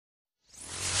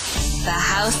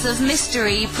House of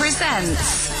Mystery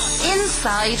presents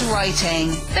Inside Writing,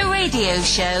 the radio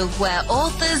show where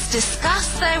authors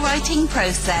discuss their writing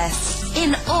process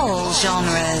in all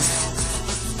genres.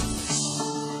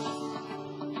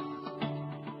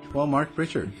 Well, Mark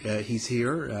Pritchard, he's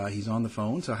here. He's on the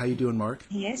phone. So how you doing, Mark?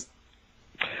 Yes.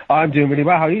 I'm doing really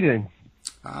well. How are you doing?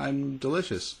 I'm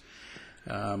delicious.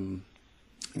 So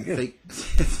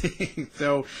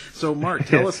Mark,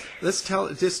 tell us. Tell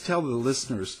the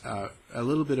listeners a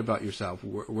little bit about yourself,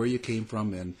 where you came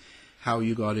from, and how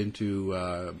you got into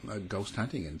ghost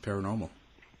hunting and paranormal.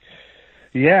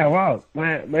 Yeah, well,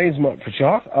 my name's Mark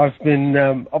Pritchard. I've been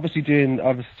obviously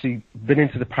been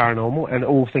into the paranormal and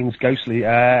all things ghostly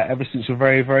ever since a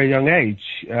very, very young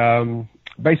age.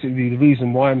 Basically, the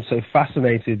reason why I'm so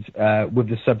fascinated with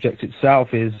the subject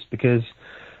itself is because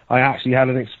I actually had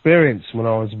an experience when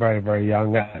I was very, very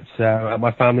young at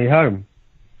my family home.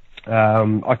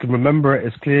 I can remember it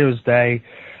as clear as day,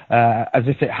 as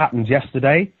if it happened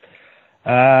yesterday.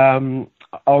 I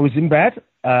was in bed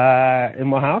in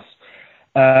my house.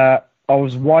 I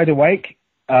was wide awake.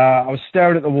 I was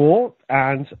staring at the wall,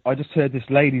 and I just heard this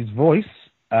lady's voice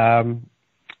saying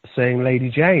 "Lady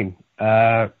Jane,"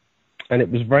 and it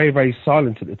was very, very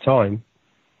silent at the time.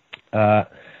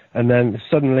 And then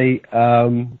suddenly,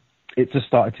 it just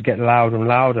started to get louder and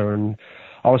louder, and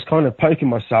I was kind of poking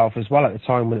myself as well at the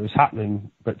time when it was happening.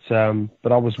 But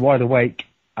I was wide awake,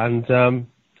 and I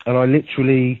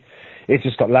literally, it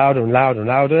just got louder and louder and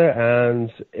louder,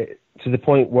 and to the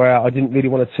point where I didn't really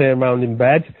want to turn around in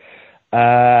bed,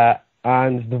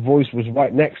 and the voice was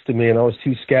right next to me, and I was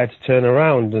too scared to turn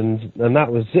around, and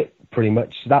that was it pretty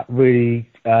much. That really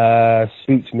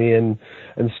spooked me and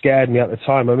scared me at the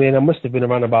time. I mean, I must have been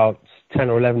around about 10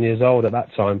 or 11 years old at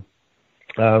that time,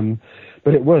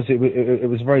 but it was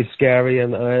very scary,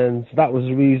 and that was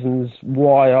the reasons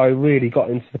why I really got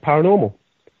into the paranormal.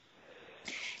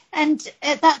 And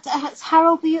how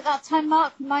old were you at that time,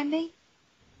 Mark? Remind me.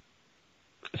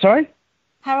 Sorry?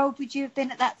 How old would you have been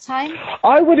at that time?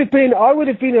 I would have been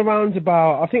around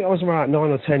about, I think I was around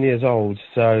 9 or 10 years old.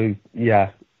 So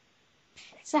yeah.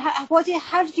 So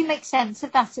how did you make sense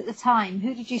of that at the time?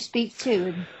 Who did you speak to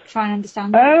and try and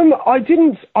understand? I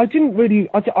didn't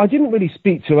really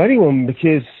speak to anyone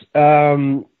because I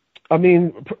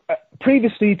mean,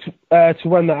 previously to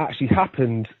when that actually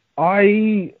happened,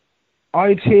 I'd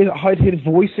heard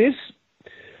voices,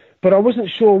 but I wasn't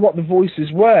sure what the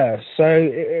voices were, so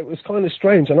it was kind of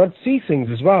strange. And I'd see things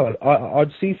as well.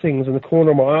 I'd see things in the corner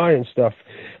of my eye and stuff,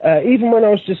 even when I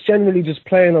was just generally just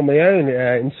playing on my own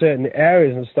in certain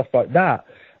areas and stuff like that.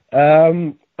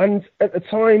 And at the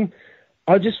time,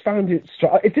 I just found it.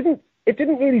 It didn't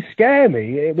really scare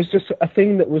me. It was just a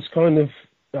thing that was kind of.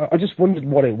 I just wondered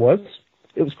what it was.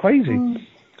 It was crazy.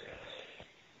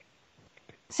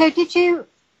 So did you?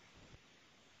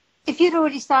 If you'd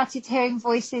already started hearing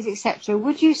voices, etc.,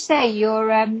 would you say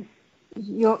you're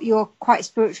quite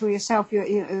spiritual yourself?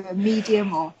 You're a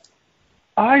medium, or?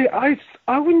 I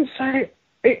wouldn't say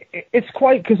it's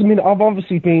quite, because I mean I've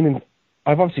obviously gone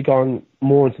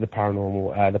more into the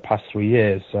paranormal the past 3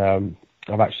 years.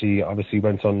 I've actually obviously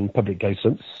went on public ghost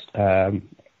hunts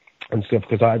and stuff,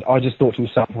 because I just thought to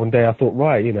myself one day, I thought,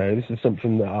 right, this is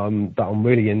something that I'm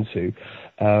really into.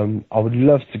 I would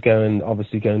love to go and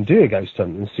do a ghost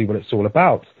hunt and see what it's all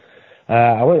about.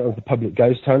 I went on the public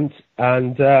ghost hunt,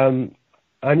 and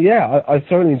yeah, I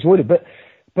thoroughly enjoyed it.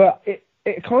 But it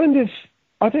kind of,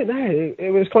 I don't know,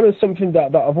 it was kind of something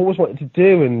that I've always wanted to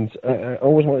do, and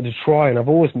always wanted to try, and I've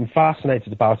always been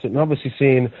fascinated about it. And obviously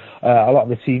seeing a lot of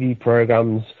the TV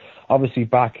programs, obviously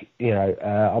back,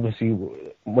 obviously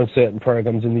when certain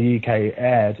programs in the UK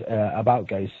aired about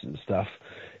ghosts and stuff.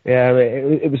 Yeah,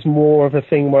 it was more of a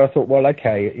thing where I thought, well,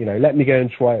 okay, let me go and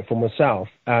try it for myself,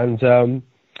 and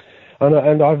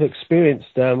I've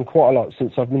experienced quite a lot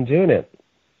since I've been doing it.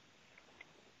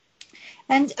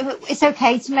 And it's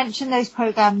okay to mention those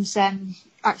programs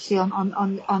actually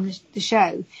on the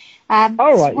show. All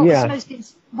right, yeah.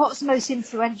 What's the most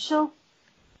influential?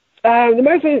 The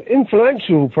most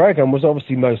influential program was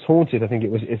obviously Most Haunted. I think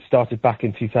it started back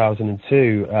in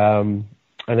 2002.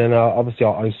 And then obviously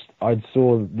I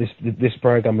saw this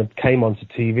program that came onto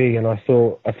TV, and I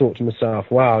thought to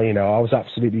myself, wow, I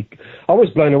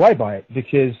was blown away by it,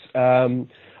 because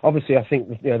obviously I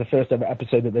think the first ever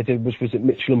episode that they did was at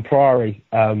Mitchell and Priory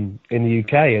in the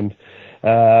UK, and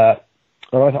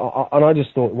I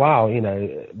just thought, wow,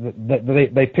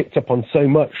 they picked up on so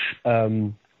much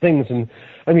things, and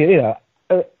I mean,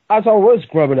 as I was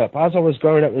growing up,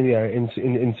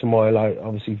 into my life,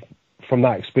 obviously from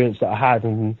that experience that I had,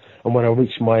 and when I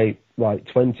reached my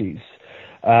 20s,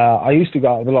 I used to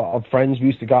go out with a lot of friends. We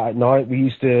used to go out at night. We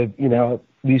used to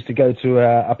go to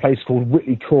a place called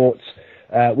Whitley Court,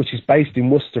 which is based in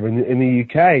Worcester in the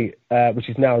UK, which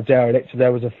is now derelict.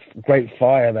 There was a great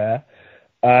fire there.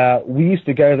 We used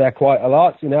to go there quite a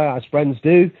lot, as friends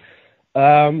do.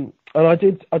 And I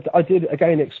did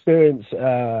again experience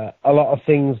a lot of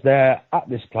things there at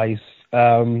this place.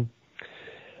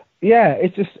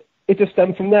 It just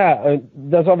stemmed from there.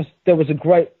 There was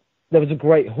a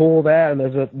great hall there, and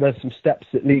there's some steps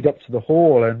that lead up to the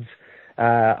hall, and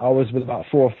I was with about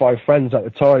 4 or 5 friends at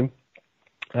the time,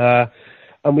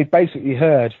 and we basically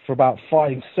heard for about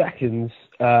 5 seconds.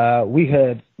 We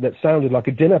heard that sounded like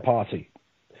a dinner party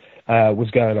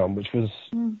was going on, which was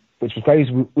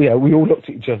crazy. We all looked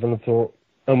at each other and thought,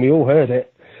 and we all heard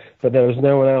it, but there was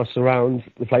no one else around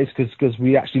the place because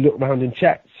we actually looked around and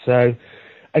checked. So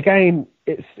again,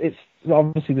 it's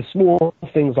obviously the small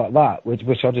things like that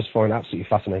which I just find absolutely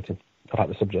fascinating about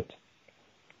the subject.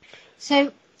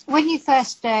 So when you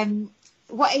first,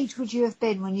 what age would you have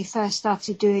been when you first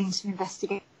started doing some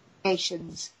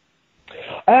investigations?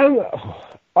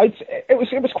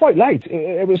 It was quite late.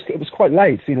 It was quite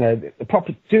late.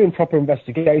 Doing proper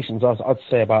investigations. I'd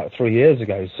say about 3 years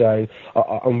ago. So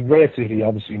I'm relatively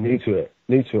obviously new to it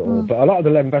all. But a lot of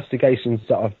the investigations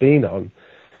that I've been on,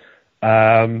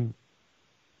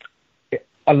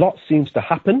 a lot seems to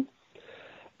happen.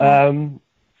 I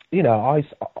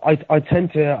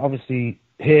tend to obviously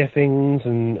hear things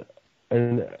and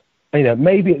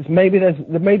maybe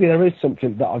there is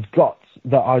something that I've got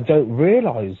that I don't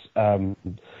realise that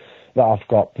I've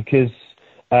got, because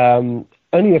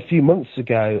only a few months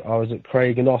ago I was at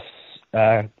Craig and Oss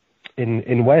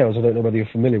in Wales. I don't know whether you're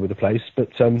familiar with the place, but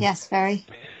yes, very.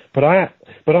 But I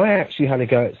actually had a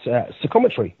go at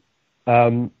psychometry,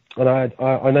 and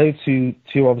I know two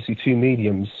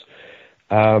mediums,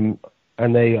 and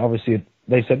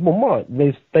they said, well, Mark,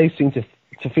 they seem to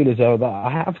feel as though that I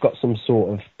have got some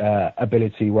sort of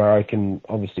ability where I can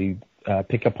obviously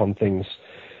pick up on things.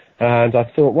 And I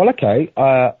thought, well, okay,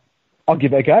 I'll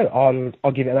give it a go.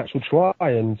 I'll give it an actual try.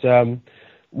 And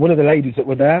one of the ladies that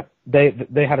were there,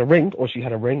 they had a ring, or she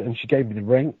had a ring, and she gave me the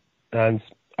ring, and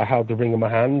I held the ring in my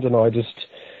hand, and I just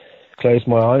closed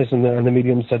my eyes, and the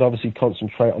medium said, obviously,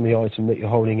 concentrate on the item that you're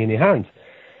holding in your hand.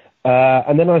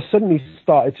 And then I suddenly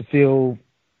started to feel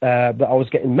that I was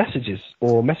getting messages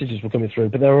were coming through,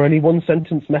 but there were only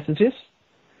 1-sentence messages.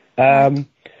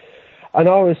 And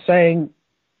I was saying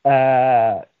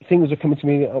things were coming to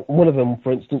me. One of them,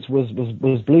 for instance, was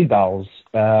bluebells.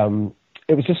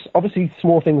 It was just obviously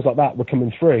small things like that were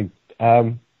coming through.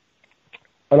 And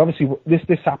obviously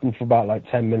this happened for about like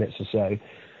 10 minutes or so.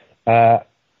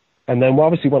 And then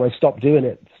obviously when I stopped doing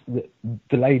it,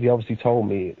 the lady obviously told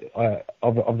me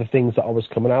of the things that I was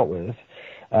coming out with.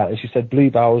 And she said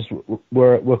bluebells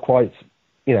were quite,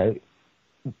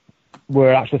 were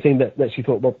an actual thing that she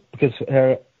thought, well, because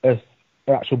her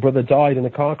actual brother died in a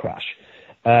car crash,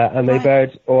 and they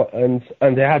buried, and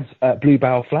they had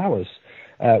bluebell flowers,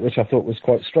 which I thought was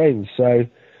quite strange. So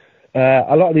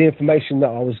a lot of the information that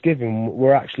I was given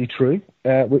were actually true,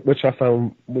 which I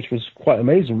found, which was quite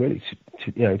amazing, really,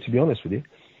 to be honest with you.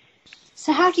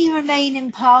 So how do you remain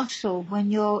impartial when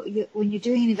you're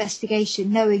doing an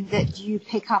investigation, knowing that you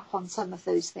pick up on some of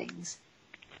those things?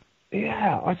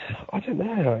 Yeah, I don't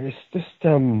know.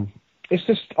 It's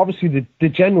just obviously the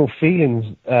general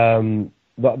feelings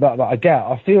that I get.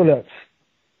 I feel that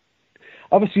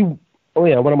obviously,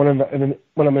 when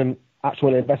I'm in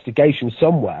actual investigation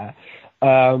somewhere,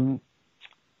 I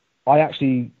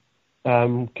actually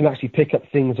can actually pick up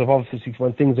things of obviously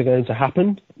when things are going to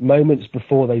happen, moments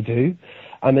before they do,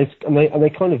 and they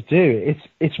kind of do.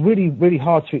 It's really, really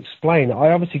hard to explain.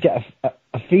 I obviously get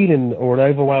a feeling, or an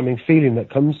overwhelming feeling that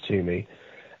comes to me,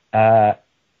 and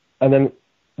then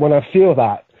when I feel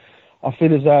that, I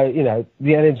feel as though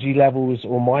the energy levels,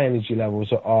 or my energy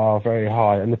levels, are very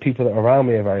high, and the people that are around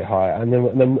me are very high, and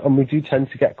then we do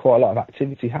tend to get quite a lot of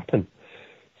activity happen.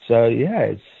 So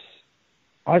yeah,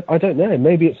 I don't know.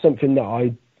 Maybe it's something that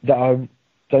I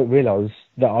don't realise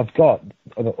that I've got,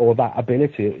 or that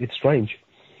ability. It's strange.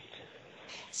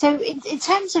 So in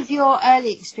terms of your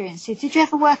early experiences, did you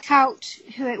ever work out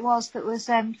who it was that was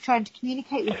trying to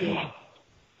communicate with you?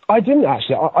 I didn't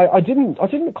actually. I didn't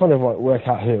kind of like work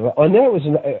out who. I know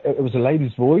it was a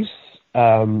lady's voice.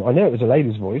 I know it was a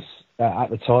lady's voice at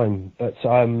the time,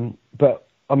 but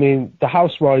I mean, the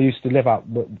house where I used to live at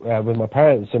with my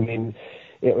parents, I mean,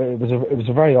 it was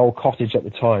a very old cottage at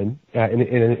the time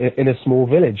in a small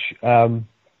village, and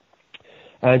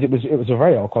it was a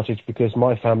very old cottage because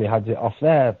my family had it off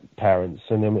their parents,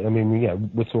 and I mean,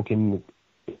 we're talking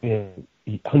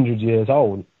 100 years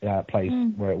old place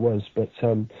where it was. But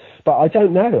I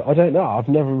don't know. I've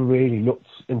never really looked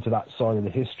into that side of the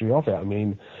history of it. I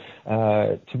mean,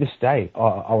 to this day,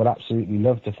 I would absolutely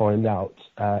love to find out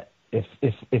if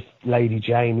Lady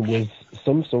Jane was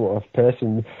some sort of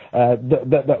person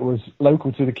that was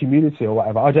local to the community or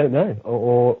whatever. I don't know,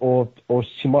 or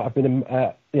she might have been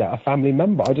a family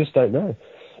member. I just don't know.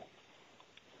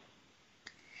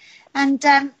 And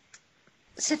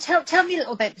so tell me a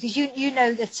little bit, because you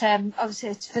know that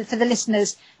obviously for the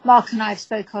listeners, Mark and I have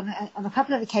spoken on a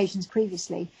couple of occasions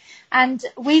previously, and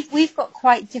we've got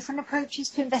quite different approaches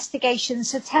to investigation.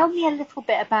 So tell me a little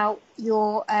bit about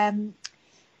your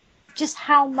just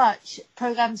how much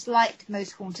programs like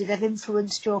Most Haunted have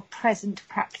influenced your present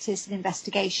practice and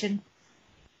investigation.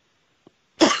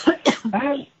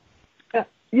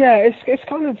 It's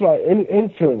kind of like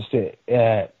influenced it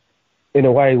in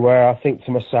a way where I think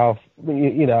to myself,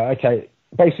 okay,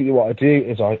 basically what I do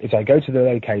is I go to the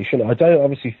location. I don't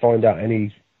obviously find out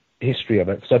any history of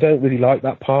it because I don't really like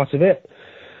that part of it.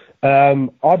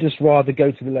 I'd just rather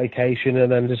go to the location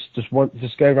and then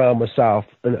just go around myself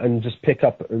and just pick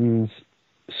up, and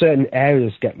certain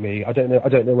areas get me. I don't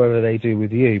know whether they do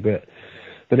with you, but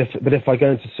if I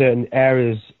go into certain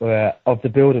areas of the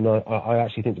building, I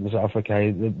actually think to myself,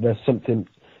 okay, there's something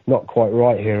not quite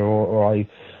right here, or I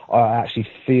actually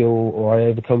feel, or I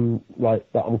overcome like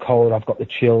that I'm cold, I've got the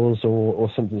chills,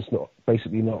 or something's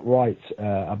basically not right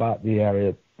about the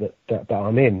area that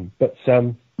I'm in.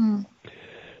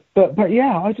 But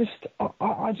yeah, I just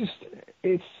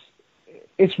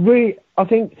it's really, I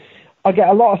think I get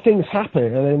a lot of things happen,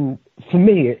 and then for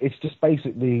me it's just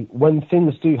basically when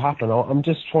things do happen, I'm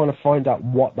just trying to find out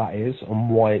what that is and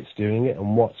why it's doing it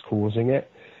and what's causing it.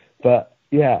 But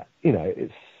yeah,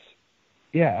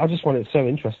 I just find it so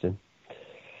interesting.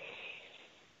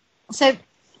 So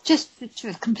just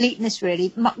for completeness,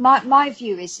 really, my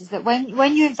view is that when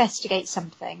you investigate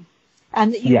something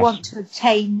and that you want to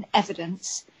obtain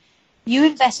evidence, you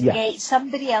investigate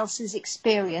somebody else's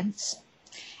experience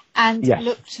and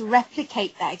look to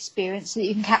replicate that experience so that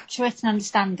you can capture it and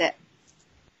understand it.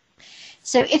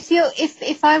 So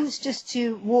if I was just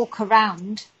to walk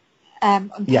around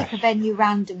and pick a venue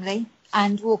randomly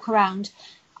and walk around,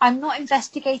 I'm not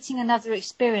investigating another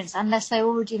experience unless I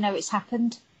already know it's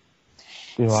happened.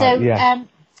 Right,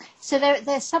 so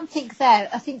there's something there.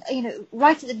 I think,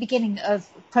 right at the beginning of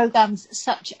programs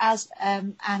such as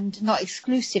and not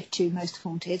exclusive to Most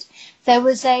Haunted, there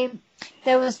was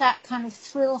that kind of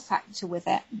thrill factor with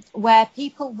it, where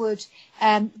people would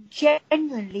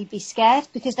genuinely be scared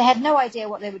because they had no idea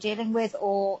what they were dealing with,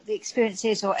 or the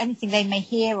experiences, or anything they may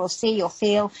hear or see or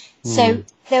feel. So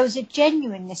there was a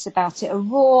genuineness about it, a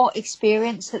raw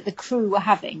experience that the crew were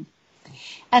having.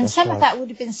 And some of that would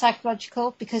have been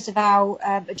psychological because of our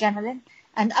adrenaline,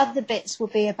 and other bits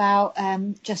would be about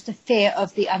just a fear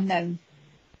of the unknown.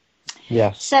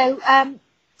 Yes. So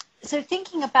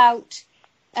thinking about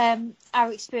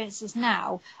our experiences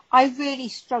now, I really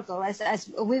struggle, as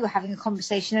we were having a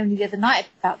conversation only the other night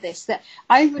about this, that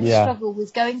I really struggle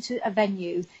with going to a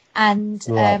venue and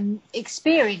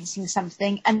experiencing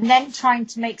something and then trying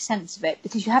to make sense of it,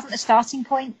 because you haven't a starting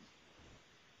point.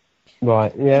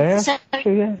 Right. Yeah.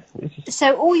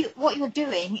 So what you're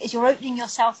doing is you're opening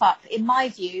yourself up, in my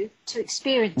view, to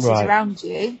experiences around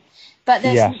you, but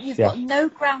you've got no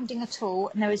grounding at all,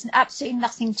 and there is absolutely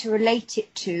nothing to relate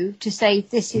it to say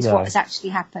this is what has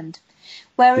actually happened.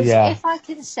 Whereas if I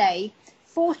can say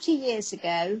 40 years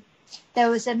ago there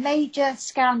was a major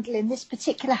scandal in this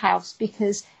particular house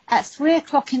because at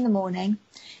 3:00 in the morning,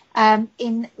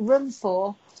 in room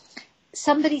 4,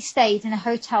 somebody stayed in a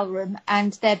hotel room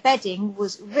and their bedding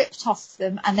was ripped off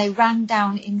them and they ran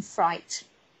down in fright.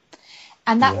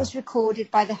 And that was recorded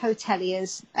by the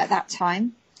hoteliers at that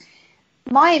time.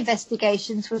 My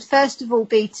investigations would first of all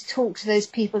be to talk to those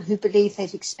people who believe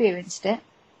they've experienced it.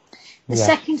 The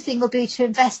second thing will be to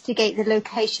investigate the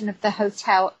location of the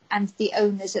hotel and the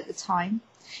owners at the time.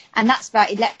 And that's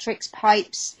about electrics,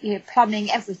 pipes,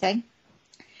 plumbing, everything.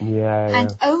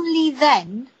 And only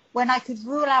then, when I could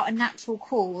rule out a natural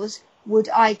cause, would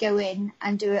I go in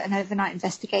and do an overnight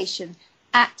investigation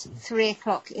at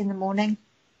 3:00 in the morning.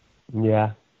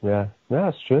 No,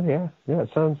 that's true. It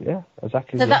sounds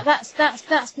exactly. So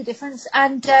that's the difference,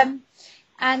 and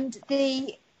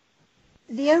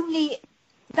the only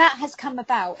that has come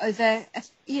about over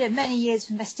many years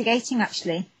of investigating,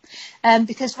 actually,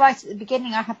 because right at the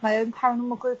beginning I had my own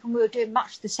paranormal group and we were doing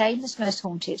much the same as Most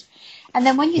Haunted, and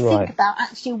then when you think about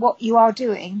actually what you are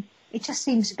doing, it just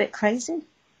seems a bit crazy.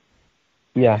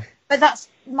 But that's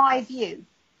my view.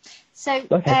 So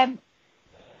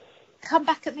come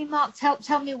back at me, Mark?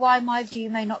 Tell me why my view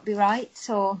may not be right,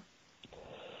 or...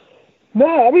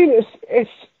 No, I mean,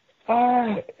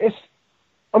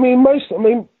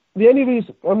 the only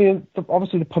reason,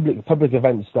 obviously the public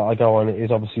events that I go on is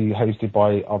obviously hosted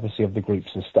by obviously of the groups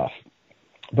and stuff,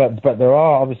 but there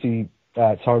are obviously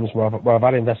times where I've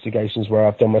had investigations where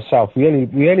I've done myself. We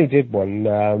only did one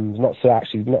not so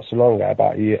long ago,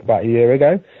 about a year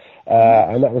ago,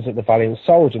 and that was at the Valiant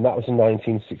Soldier, and that was a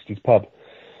 1960s pub.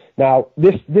 Now,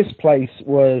 this place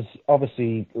was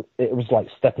obviously, it was like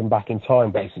stepping back in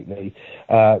time, basically.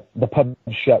 The pub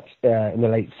shut in the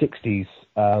late 60s,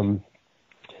 and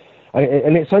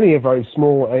it's only a very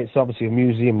small, it's obviously a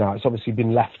museum now. It's obviously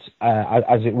been left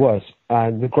as it was.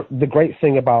 And the great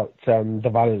thing about the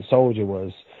Valiant Soldier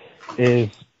is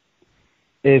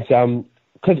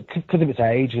because of its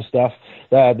age and stuff,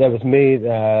 there was me,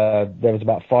 there was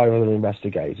about 5 other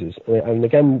investigators. And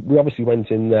again, we obviously went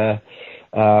in there.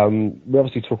 We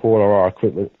obviously took all of our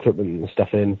equipment and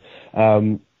stuff in.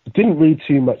 Didn't read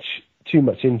too much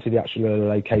into the actual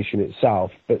location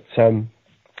itself,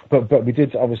 but we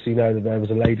did obviously know that there was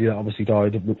a lady that obviously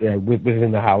died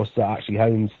within the house that actually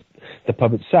owns the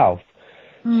pub itself.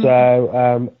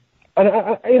 So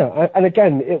and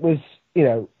again, it was,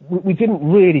 we didn't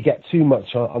really get too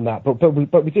much on that, but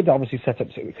we did obviously set up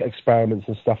experiments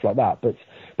and stuff like that. But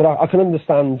I can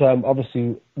understand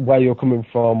obviously where you're coming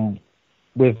from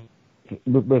with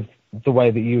the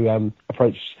way that you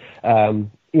approach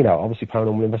obviously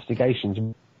paranormal investigations,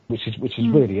 which is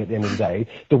really, at the end of the day,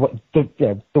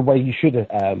 the way you should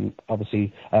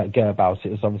obviously go about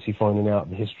it, is obviously finding out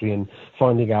the history and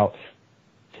finding out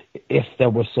if there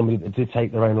was somebody that did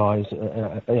take their own lives,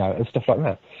 and stuff like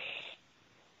that.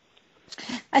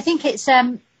 I think it's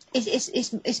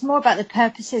more about the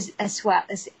purposes as well,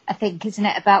 as I think, isn't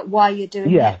it, about why you're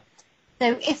doing it.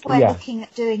 So if we're looking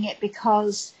at doing it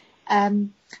because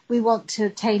we want to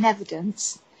obtain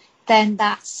evidence, then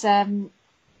that's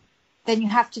then you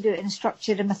have to do it in a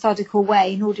structured and methodical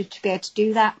way in order to be able to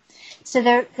do that. So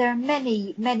there are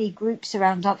many groups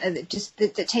around, aren't there,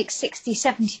 that take 60,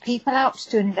 70 people out to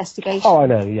do an investigation. Oh, I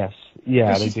know. Yes,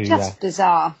 yeah, they do. It's just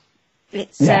bizarre.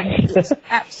 It's it's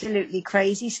absolutely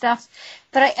crazy stuff.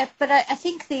 But I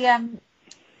think the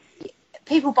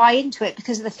people buy into it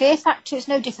because of the fear factor. It's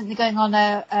no different than going on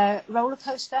a roller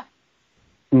coaster.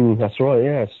 That's right.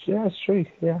 Yeah, it's true.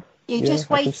 Yeah. You're just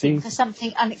waiting for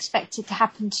something unexpected to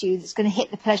happen to you that's going to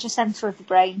hit the pleasure centre of the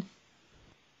brain.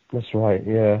 That's right.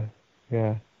 Yeah.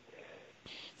 No,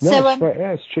 so right.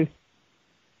 Yeah, it's true.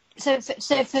 So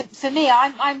for me,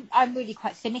 I'm really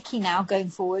quite finicky now going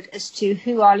forward as to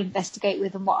who I'll investigate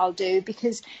with and what I'll do,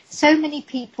 because so many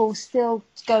people still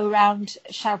go around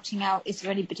shouting out, "Is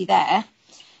there anybody there?"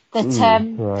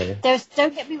 That there's,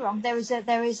 don't get me wrong, there's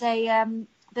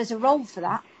a role for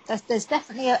that. There's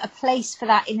definitely a place for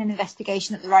that in an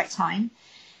investigation at the right time.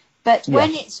 But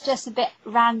when it's just a bit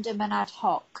random and ad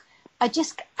hoc, I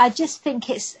just think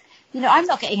it's, I'm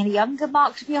not getting any younger,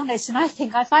 Mark, to be honest, and I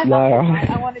think if I'm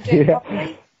I want to do it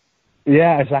properly.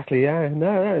 Yeah, exactly. Yeah,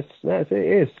 no, it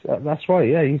is. That's right.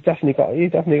 Yeah, you've definitely got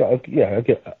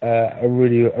a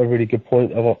really good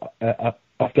point of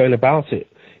going about it.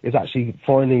 Is actually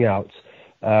finding out,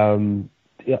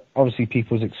 obviously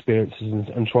people's experiences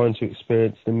and trying to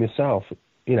experience them yourself.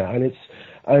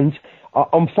 And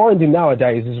I'm finding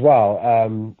nowadays as well.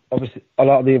 Obviously, a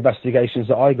lot of the investigations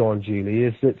that I go on, Julie,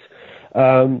 is that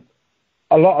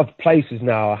a lot of places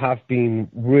now have been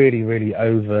really, really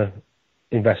over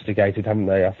investigated, haven't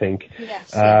they? I think.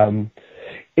 Yes.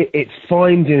 It's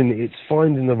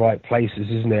finding the right places,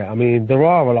 isn't it? I mean, there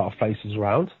are a lot of places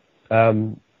around,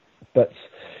 but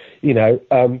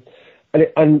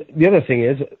and the other thing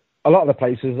is, a lot of the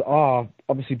places are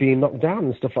obviously being knocked down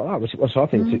and stuff like that, which I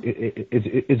think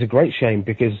is a great shame,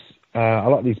 because a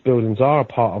lot of these buildings are a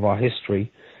part of our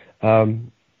history,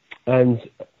 and I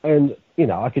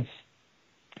could.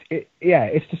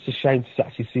 It's just a shame to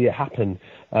actually see it happen,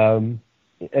 and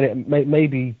it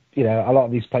maybe a lot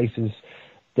of these places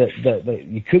that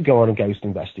you could go on and ghost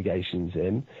investigations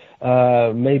in,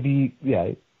 maybe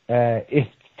if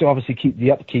to obviously keep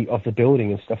the upkeep of the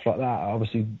building and stuff like that,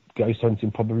 obviously ghost hunting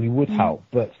probably would help,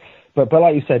 but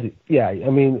like you said, I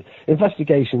mean,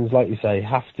 investigations, like you say,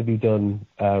 have to be done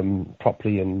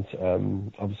properly and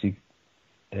obviously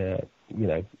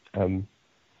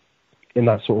in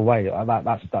that sort of way.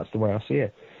 That's the way I see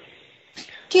it.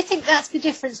 Do you think that's the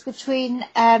difference between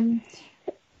a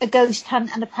ghost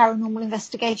hunt and a paranormal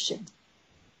investigation?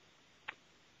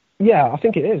 Yeah, I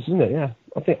think it is, isn't it? Yeah,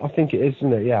 I think it is,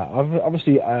 isn't it? Yeah,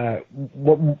 obviously,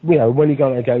 when you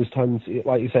go on a ghost hunt,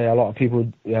 like you say, a lot of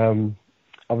people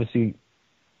obviously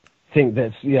think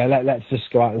that let's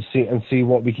just go out and see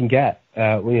what we can get.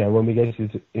 When we go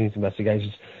to these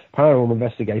investigations, paranormal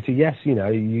investigator, yes,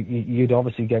 you'd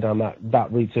obviously go down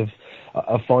that route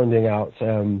of finding out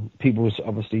people's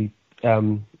obviously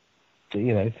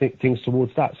things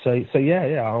towards that. So I'm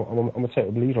a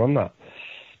total believer on that.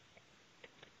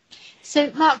 So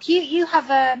Mark, you have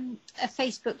a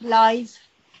Facebook Live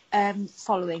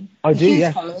following. I do,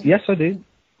 yes. Yes, I do.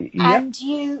 Yep. And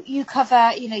you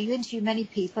cover, you interview many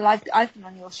people. I've been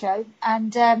on your show,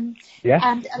 and and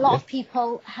a lot of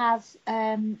people have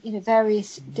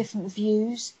various different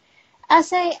views.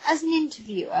 As an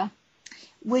interviewer,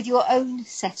 with your own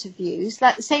set of views,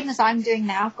 like the same as I'm doing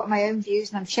now, I've got my own views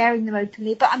and I'm sharing them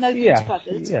openly, but I'm open to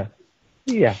others.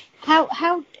 Yeah.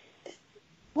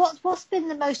 What's been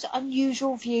the most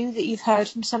unusual view that you've heard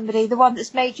from somebody? The one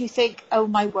that's made you think, "Oh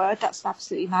my word, that's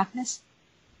absolutely madness."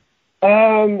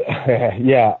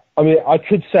 Yeah. I mean, I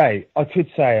could say,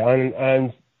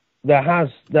 and there has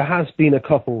been a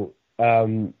couple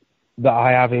that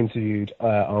I have interviewed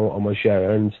on my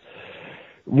show, and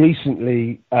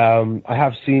recently I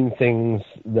have seen things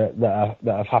that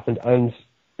have happened, and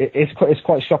it's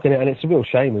quite shocking, and it's a real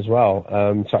shame as well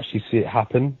to actually see it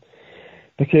happen,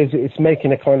 because it's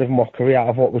making a kind of mockery out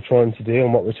of what we're trying to do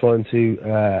and what we're trying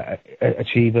to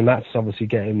achieve, and that's obviously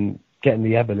getting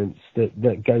the evidence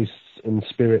that ghosts and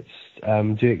spirits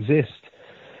do exist,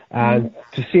 and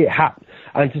to see it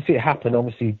happen,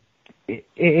 obviously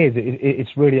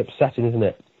it's really upsetting, isn't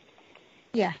it?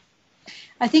 Yeah,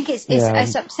 I think it's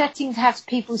upsetting to have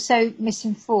people so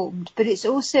misinformed, but it's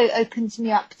also opens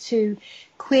me up to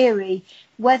query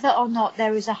whether or not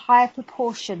there is a higher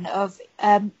proportion of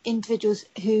individuals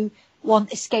who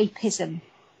want escapism.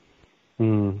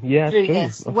 Through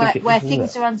this, where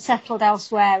things are unsettled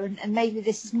elsewhere, and maybe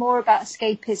this is more about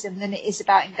escapism than it is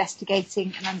about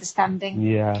investigating and understanding.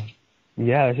 Yeah,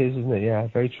 it is, isn't it? Yeah,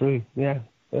 very true. Yeah,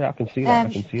 I can see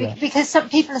that. Because some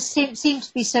people seem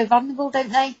to be so vulnerable,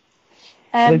 don't they?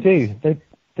 They do.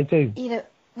 They do.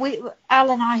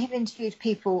 Al and I have interviewed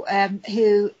people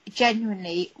who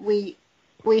genuinely we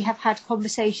have had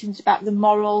conversations about the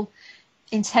moral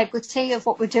integrity of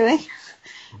what we're doing.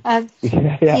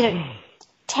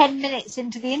 10 minutes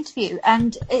into the interview,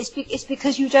 and it's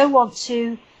because you don't want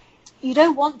to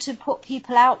put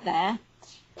people out there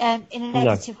in a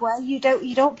negative way. You don't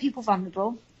want people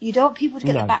vulnerable. You don't want people to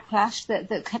get the backlash that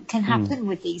can happen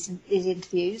with these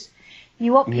interviews.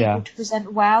 You want people to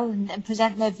present well and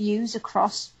present their views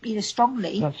across,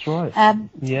 strongly. That's right.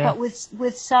 But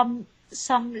with some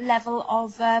level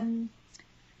of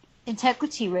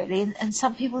integrity, really, and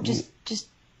some people just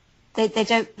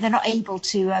they're not able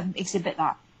to exhibit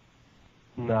that.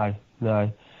 No,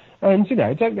 and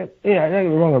don't get me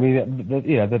wrong. I mean,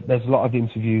 there's a lot of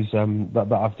interviews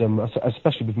that I've done,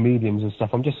 especially with mediums and stuff.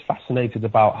 I'm just fascinated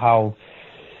about how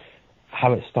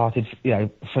it started,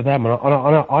 for them,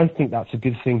 and I think that's a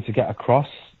good thing to get across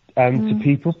to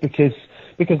people, because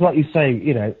like you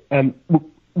say,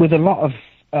 with a lot of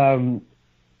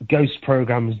ghost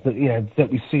programs that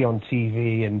we see on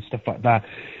TV and stuff like that,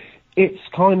 it's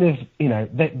kind of,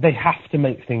 they have to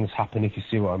make things happen, if you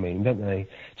see what I mean, don't they?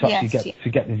 To actually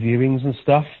get the viewings and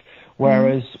stuff.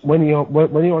 Whereas when you're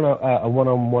on a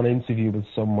one-on-one interview with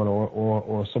someone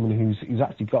or someone who's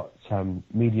actually got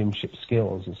mediumship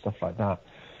skills and stuff like that,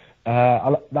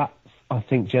 that I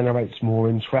think generates more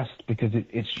interest, because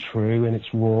it's true and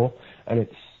it's raw, and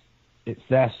it's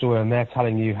their story, and they're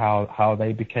telling you how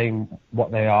they became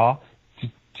what they are.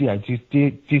 Do you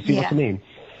see what I mean?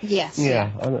 Yes.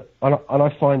 Yeah, and I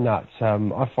find that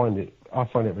I find it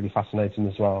really fascinating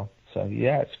as well. So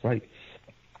yeah, it's great.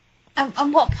 And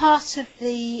what part of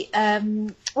the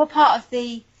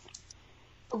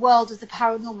world of the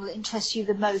paranormal interests you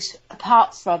the most,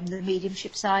 apart from the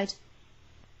mediumship side?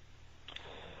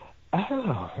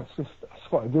 Oh, that's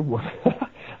quite a good one.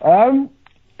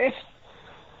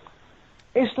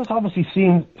 It's just obviously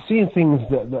seeing things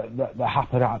that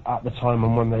happen at the time,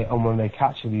 and when they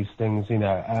capture these things.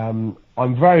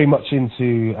 I'm very much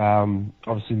into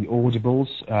obviously the audibles,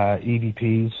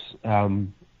 EVPs.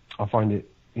 I find it,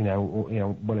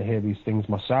 when I hear these things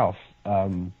myself, I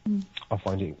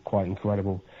find it quite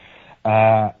incredible.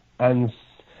 And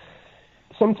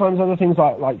sometimes other things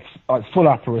like full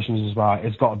apparitions as well.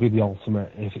 It's got to be the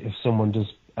ultimate. If someone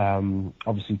does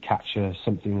obviously capture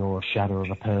something or a shadow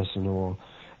of a person, or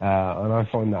and I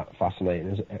find that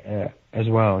fascinating as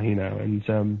well.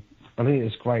 And I think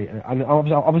it's great. And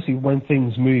obviously when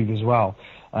things move as well.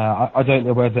 I don't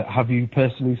know have you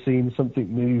personally seen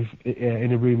something move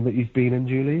in a room that you've been in,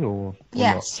 Julie, or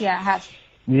yes, not? Yeah, I have.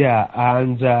 Yeah,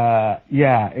 and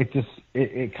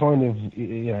it kind of,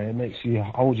 it makes you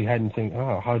hold your head and think,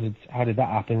 oh, how did that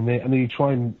happen? And then you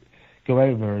try and go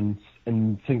over and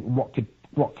think what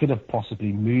could have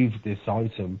possibly moved this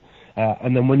item,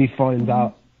 and then when you find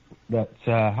out that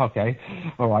okay,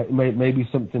 all right, maybe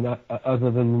something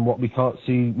other than what we can't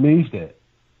see moved it.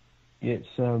 It's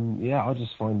I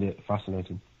just find it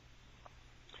fascinating.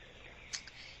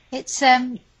 It's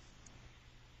if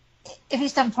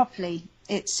it's done properly,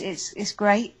 it's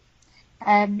great.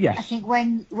 Yes. I think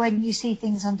when you see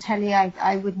things on telly,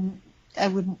 I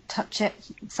wouldn't touch it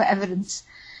for evidence.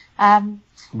 And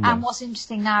what's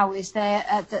interesting now is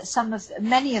that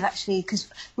many of actually, because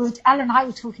Alan and I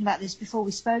were talking about this before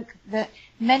we spoke, that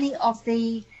many of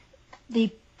the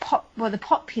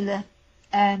popular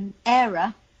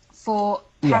era for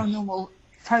paranormal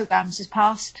programs has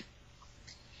passed,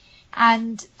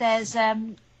 and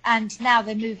and now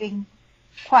they're moving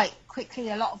quite quickly.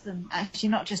 A lot of them, actually,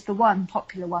 not just the one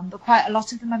popular one, but quite a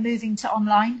lot of them are moving to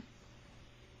online.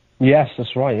 Yes,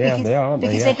 that's right. Yeah, they are, aren't they?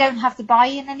 Because they don't have the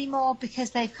buy-in anymore,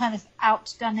 because they've kind of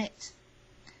outdone it.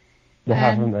 They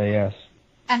haven't they? Yes.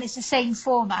 And it's the same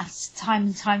format time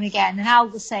and time again. And Al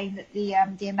was saying that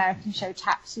the American show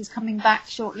Taps is coming back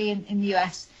shortly in the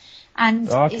US, and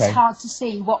it's hard to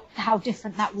see how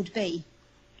different that would be.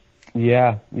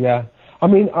 Yeah. I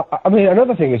mean,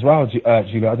 another thing as well,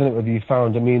 Julia. I don't know whether you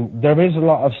found. I mean, there is a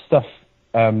lot of stuff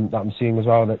that I'm seeing as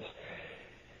well that's.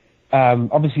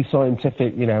 Obviously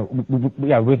scientific,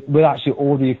 with actually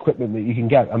all the equipment that you can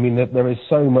get. I mean, there is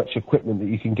so much equipment that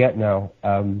you can get now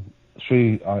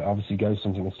through obviously ghost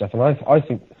hunting and stuff. And I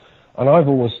think, and I've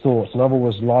always thought, and I've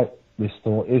always liked this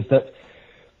thought, is that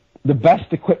the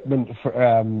best equipment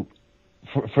for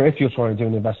if you're trying to do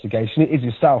an investigation is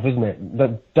yourself, isn't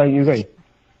it? Don't you agree?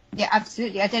 Yeah,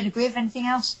 absolutely. I don't agree with anything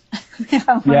else.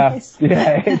 Yeah,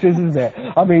 it is, isn't it?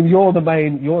 I mean, you're the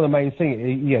main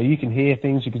thing. You can hear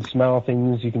things, you can smell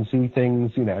things, you can see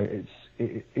things.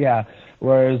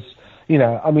 Whereas,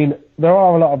 I mean, there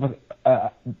are a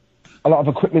lot of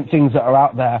equipment things that are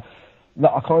out there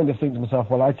that I kind of think to myself,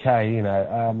 well, okay,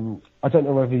 I don't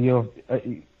know whether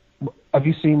have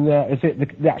you seen is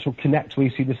it the actual Connect where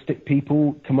you see the stick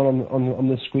people come on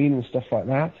the screen and stuff like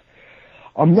that?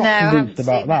 I'm not convinced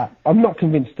about that. I'm not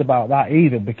convinced about that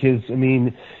either, because, I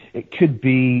mean, it could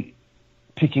be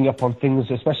picking up on things,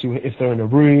 especially if they're in a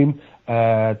room.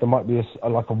 There might be a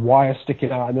wire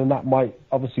sticking out, and then that might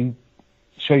obviously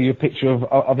show you a picture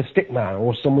of a stick man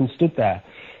or someone stood there.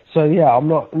 So, yeah, I'm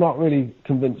not really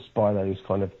convinced by those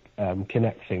kind of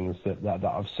Connect things that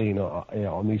I've seen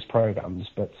on these programs.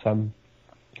 But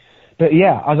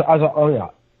yeah,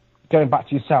 going back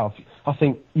to yourself, I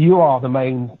think you are the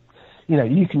main.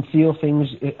 You can feel things.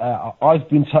 I've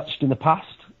been touched in the past.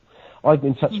 I've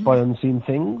been touched by unseen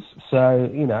things. So,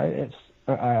 it's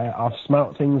I've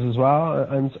smelt things as well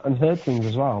and heard things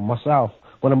as well myself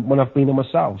when I've been on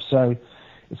myself. So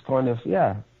it's kind of,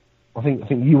 I think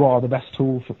you are the best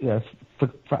tool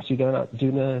for actually going out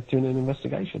doing an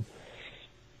investigation.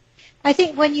 I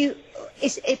think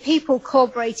if people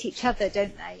corroborate each other,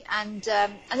 don't they? And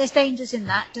there's dangers in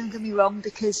that. Don't get me wrong,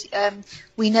 because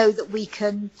we know that we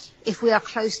can, if we are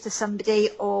close to somebody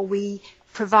or we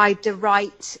provide the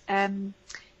right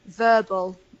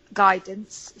verbal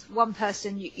guidance. One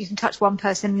person, you can touch one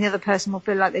person, and the other person will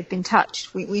feel like they've been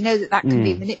touched. We know that can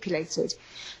be manipulated.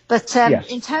 But yes.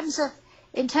 in terms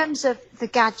of the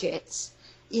gadgets,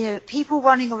 people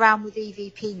running around with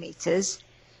EVP meters.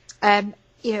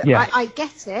 Yes. I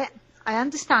get it, I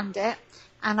understand it,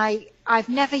 and I've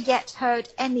never yet heard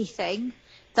anything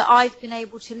that I've been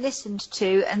able to listen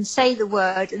to and say the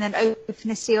word and then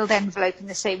open a sealed envelope and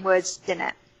the same words in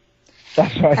it.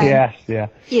 That's right, yes,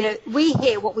 yeah. We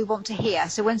hear what we want to hear.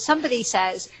 So when somebody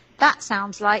says, that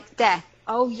sounds like death,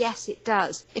 oh, yes, it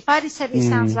does. If I'd have said it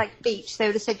sounds like beach, they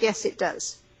would have said, yes, it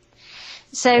does.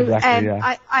 So exactly,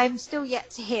 yeah. I'm still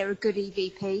yet to hear a good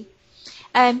EVP.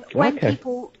 When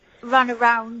people run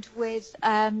around with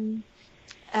what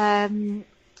do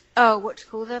you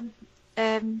call them?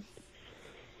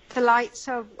 The lights.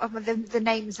 The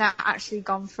name's not actually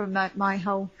gone from my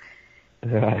whole.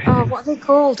 Right. What are they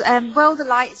called? The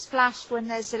lights flash when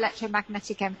there's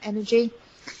electromagnetic energy.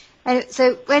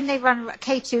 So when they run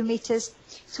K2 meters.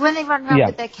 So when they run around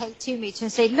with their K2 meter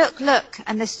and say, look,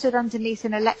 and they're stood underneath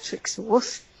an electric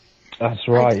source. That's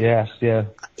right. Yes. Yeah.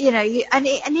 And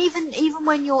even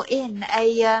when you're in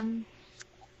an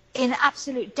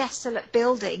absolute desolate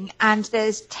building and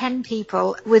there's 10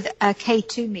 people with a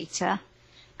K2 meter,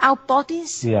 our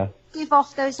bodies give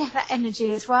off that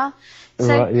energy as well. So,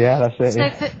 right, yeah, that's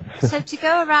it. So to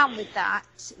go around with that,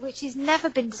 which has never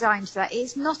been designed for that,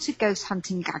 it's not a ghost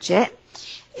hunting gadget.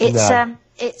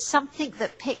 It's something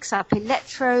that picks up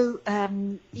electric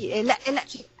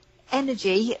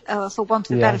energy, for want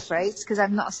of a better phrase, because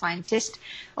I'm not a scientist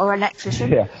or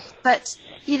electrician. Yeah. But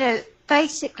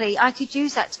basically, I could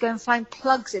use that to go and find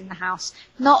plugs in the house.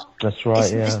 That's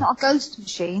right. It's not a ghost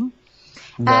machine.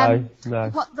 No.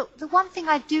 The one thing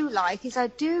I do like is I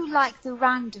do like the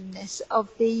randomness of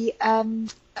the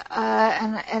and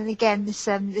again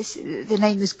the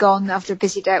name is gone after a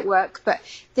busy day at work, but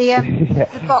the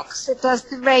box that does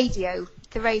the radio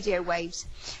waves.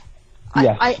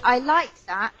 Yes. I like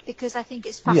that because I think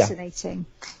it's fascinating,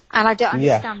 and I don't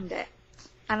understand it,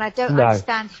 and I don't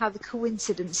understand how the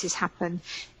coincidences happen,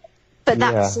 but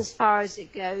that's as far as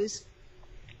it goes.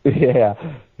 Yeah.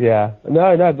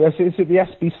 No, it's the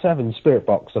SB7 Spirit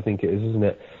Box, I think it is, isn't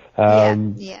it?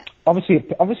 Obviously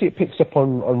it picks up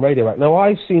on radio. Now,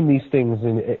 I've seen these things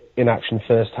in action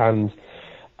firsthand,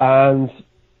 and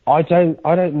I don't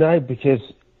know, because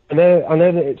I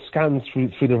know that it scans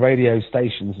through the radio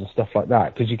stations and stuff like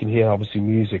that, because you can hear obviously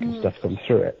music and stuff come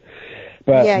through it.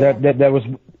 But there was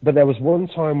one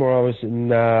time where I was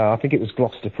in I think it was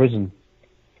Gloucester Prison.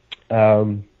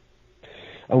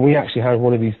 And we actually had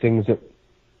one of these things,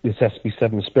 this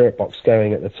SB7 Spirit Box,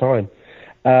 going at the time.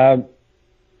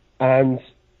 And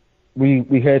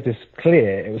we heard this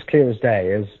clear, it was clear as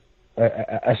day, as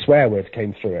a swear word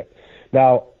came through it.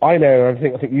 Now, I know, I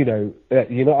think you know,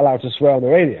 that you're not allowed to swear on the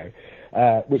radio,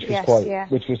 which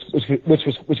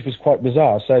was quite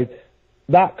bizarre. So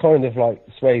that kind of like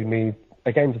swayed me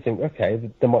again to think, okay,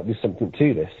 there might be something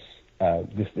to this.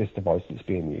 This device that's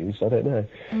being used, I don't know,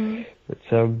 but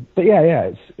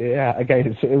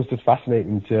it was just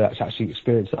fascinating to actually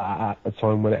experience that at a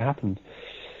time when it happened.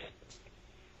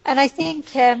 And I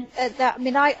think I've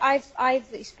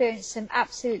experienced some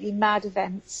absolutely mad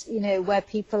events, where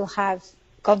people have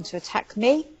gone to attack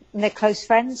me and they're close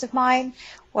friends of mine,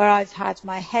 where I've had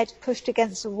my head pushed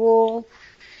against a wall.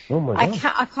 Oh my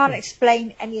God! I can't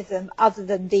explain any of them other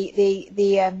than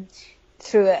the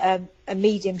through a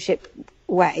mediumship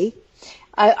way.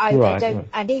 I don't.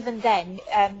 And even then,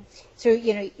 through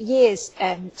years,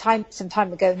 some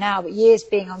time ago now, but years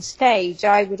being on stage,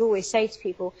 I would always say to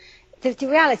people, the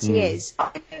reality is,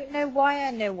 I don't know why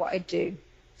I know what I do.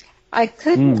 I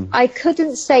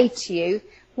couldn't say to you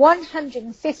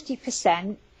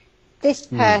 150% this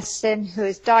person who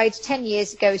has died 10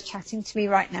 years ago is chatting to me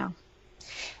right now.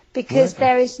 Because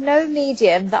there is no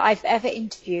medium that I've ever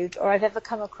interviewed or I've ever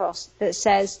come across that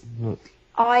says,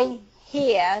 I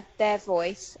hear their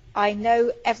voice, I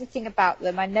know everything about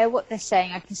them, I know what they're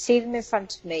saying, I can see them in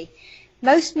front of me.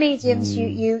 Most mediums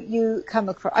you come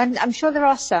across, and I'm sure there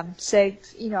are some, so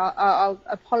I'll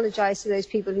apologise to those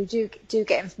people who do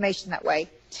get information that way.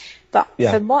 But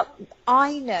from what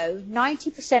I know,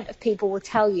 90% of people will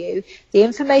tell you the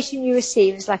information you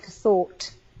receive is like a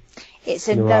thought. It's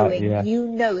a knowing. You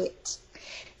know it.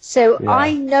 So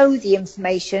I know the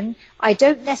information. I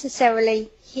don't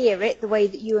necessarily hear it the way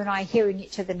that you and I are hearing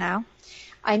each other now.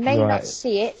 I may not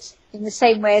see it in the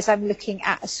same way as I'm looking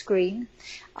at a screen.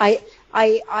 I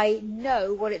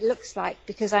know what it looks like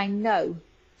because I know.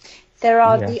 There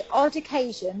are the odd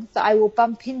occasion that I will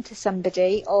bump into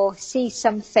somebody or see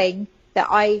something that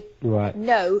I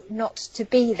know not to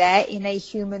be there in a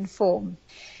human form.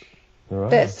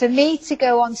 But for me to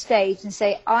go on stage and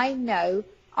say, I know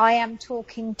I am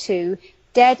talking to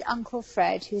dead Uncle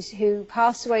Fred, who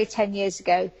passed away 10 years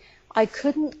ago, I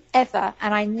couldn't ever,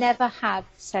 and I never have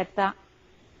said that.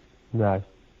 No.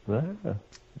 Okay.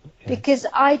 Because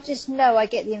I just know I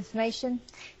get the information.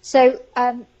 So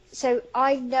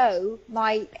I know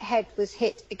my head was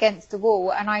hit against the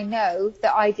wall, and I know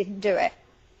that I didn't do it.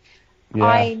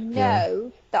 I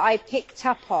know that I picked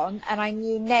up on, and I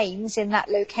knew names in that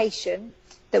location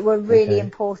that were really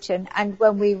important, and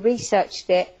when we researched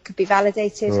it, could be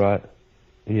validated. Right.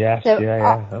 Yes. So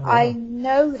I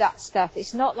know that stuff.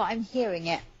 It's not that I'm hearing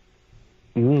it.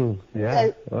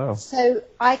 So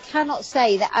I cannot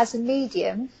say that as a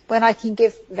medium, when I can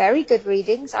give very good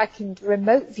readings, I can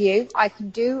remote view, I can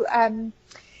do. The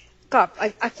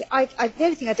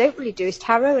only thing I don't really do is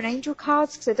tarot and angel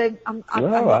cards because I'm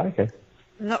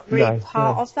not really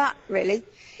part of that really.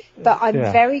 But I'm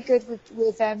very good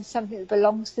with something that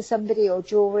belongs to somebody or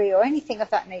jewelry or anything of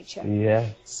that nature. Yeah.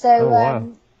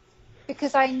 So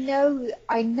because I know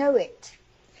it.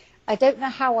 I don't know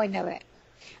how I know it.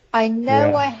 I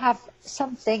know I have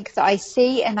something that I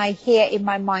see and I hear in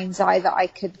my mind's eye that I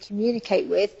could communicate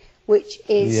with, which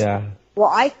is what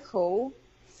I call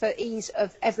for ease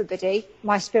of everybody,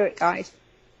 my spirit guide.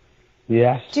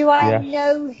 Yes. Do I yes.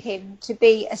 know him to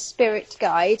be a spirit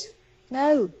guide?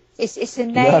 No. It's a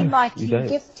name I can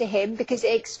give to him because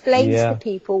it explains to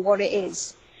people what it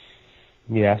is.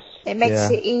 Yes. It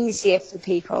makes it easier for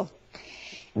people.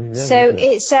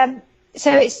 Yeah,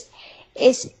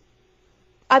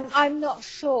 I'm not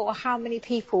sure how many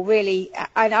people really,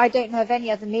 and I don't know of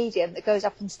any other medium that goes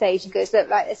up on stage and goes, look,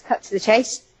 right, let's cut to the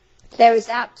chase. There is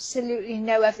absolutely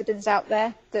no evidence out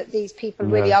there that these people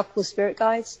really are called spirit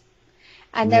guides.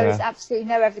 And there is absolutely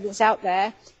no evidence out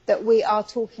there that we are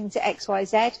talking to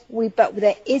XYZ. But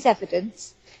there is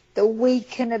evidence that we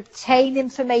can obtain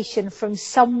information from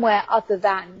somewhere other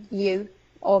than you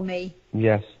or me.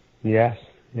 Yes. Yeah.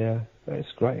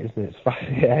 It's great, isn't it?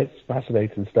 It's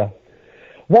fascinating stuff.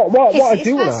 What I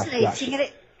do want to ask you,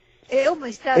 actually, it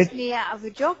almost does me out of a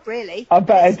job, really. I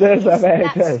bet it does.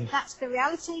 It does. That's the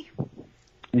reality.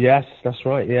 Yes, that's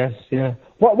right. Yes, yeah.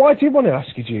 What I do want to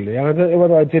ask you, Julie, and I don't know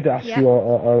whether I did ask you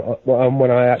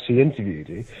when I actually interviewed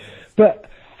you, but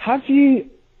have you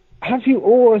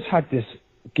always had this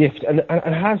gift, and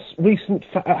has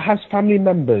family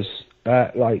members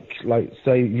like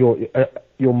say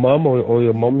your mum or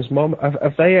your mum's mum,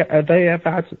 have they ever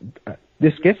had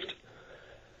this gift?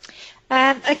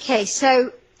 Okay,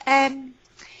 so I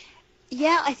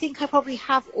think I probably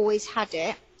have always had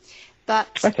it.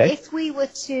 But if we were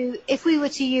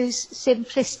to use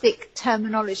simplistic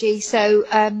terminology, so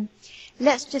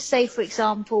let's just say, for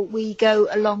example, we go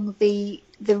along the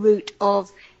route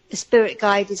of the spirit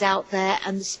guide is out there,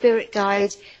 and the spirit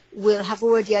guide will have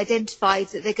already identified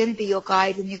that they're going to be your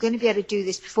guide, and you're going to be able to do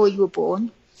this before you were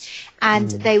born, and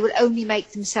they will only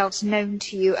make themselves known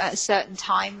to you at a certain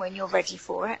time when you're ready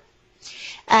for it.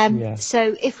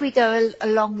 So if we go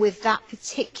along with that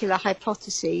particular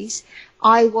hypothesis,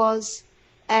 I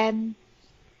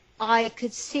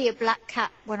could see a black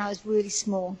cat when I was really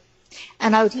small,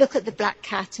 and I would look at the black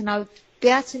cat, and I would be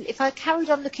able to, if I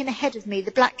carried on looking ahead of me, the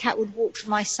black cat would walk to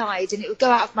my side, and it would go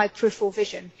out of my peripheral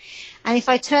vision, and if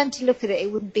I turned to look at it,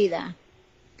 it wouldn't be there.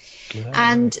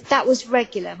 And that was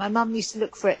regular. My mum used to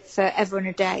look for it forever and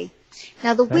a day.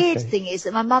 Now, the weird thing is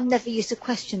that my mum never used to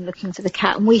question looking for the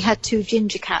cat, and we had 2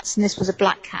 ginger cats, and this was a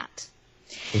black cat.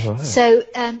 Wow. So,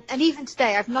 and even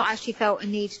today, I've not actually felt a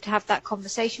need to have that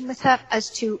conversation with her as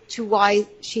to why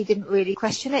she didn't really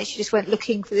question it. She just went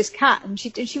looking for this cat, and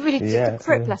she really did look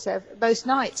for it, bless her, most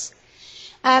nights.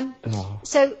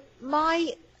 So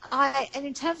and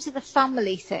in terms of the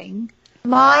family thing,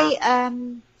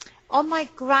 on my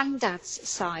granddad's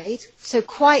side, so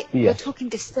we're talking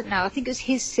distant now, I think it was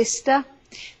his sister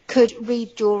could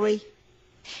read jewellery.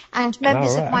 And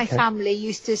members of my family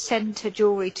used to send her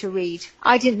jewellery to read.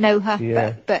 I didn't know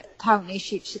her, but apparently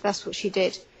that's what she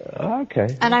did.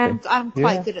 Okay. And I'm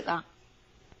quite good at that.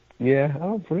 Yeah.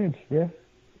 Oh, brilliant.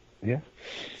 Yeah.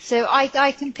 So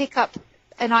I can pick up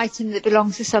an item that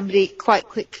belongs to somebody quite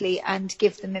quickly and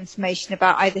give them information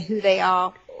about either who they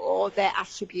are or their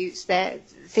attributes, their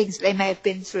things that they may have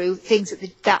been through, things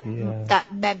that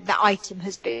item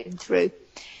has been through.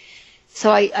 So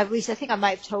I think I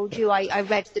might have told you, I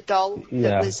read the doll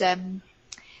that was a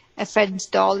friend's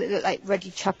doll. It looked like Ruddy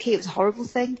Chucky. It was a horrible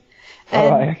thing.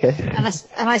 And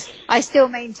I still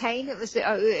maintain it was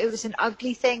an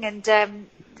ugly thing. And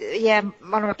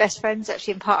one of my best friends,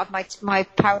 actually, and part of my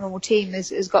paranormal team,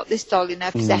 has got this doll in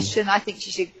her possession. I think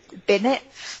she should bin it.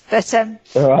 But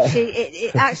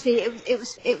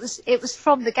it was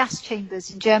from the gas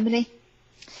chambers in Germany.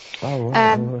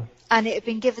 And it had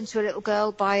been given to a little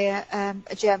girl by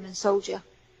a German soldier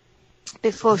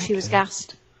before she was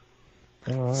gassed.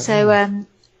 So, I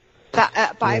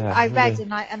read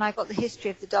and I got the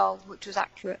history of the doll, which was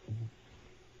accurate.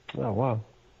 Oh wow!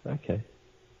 Okay.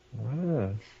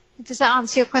 Wow. Does that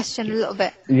answer your question a little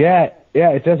bit? Yeah,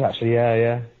 it does actually.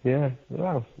 Yeah.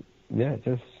 Wow. Yeah, it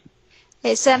does.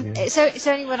 It's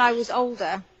only when I was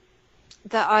older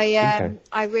that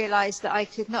I realised that I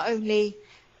could not only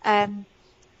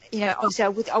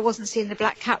obviously I wasn't seeing the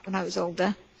black cat when I was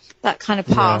older. That kind of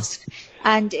passed.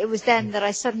 And it was then that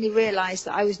I suddenly realised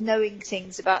that I was knowing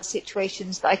things about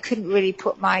situations that I couldn't really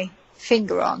put my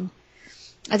finger on.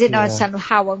 I didn't understand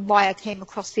how and why I came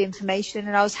across the information.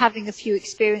 And I was having a few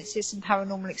experiences, some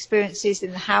paranormal experiences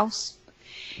in the house.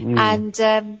 And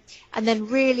then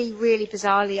really, really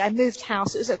bizarrely, I moved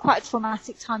house. It was quite a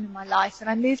traumatic time in my life. And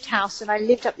I moved house and I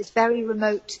lived up this very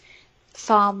remote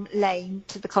farm lane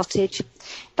to the cottage,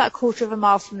 about a quarter of a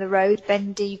mile from the road,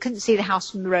 bendy. You couldn't see the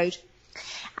house from the road.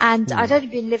 And I'd only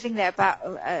been living there about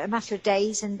a matter of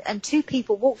days, and 2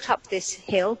 people walked up this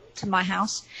hill to my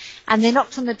house, and they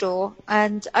knocked on the door,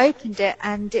 and I opened it,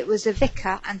 and it was a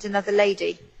vicar and another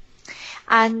lady.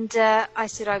 And I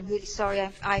said, I'm really sorry.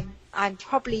 I'm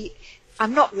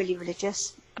not really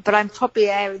religious, but I'm probably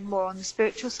erring more on the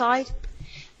spiritual side.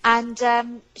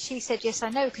 And she said, yes, I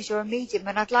know, because you're a medium,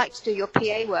 and I'd like to do your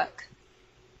PA work.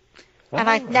 And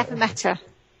I'd never met her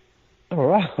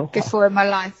before in my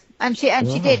life. And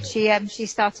she did. She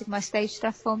started my stage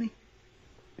stuff for me.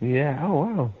 Yeah. Oh,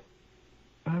 wow.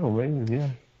 Oh, amazing, yeah.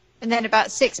 And then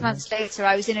about 6 months later,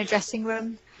 I was in a dressing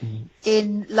room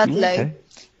in Ludlow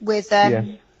with...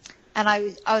 And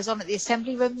I was on at the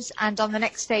assembly rooms, and on the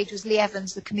next stage was Lee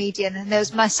Evans, the comedian, and there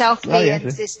was myself, Lee, and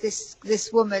this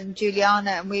woman,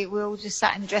 Juliana, and we all just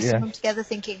sat in the dressing room together,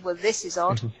 thinking, "Well, this is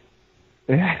odd."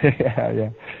 Yeah.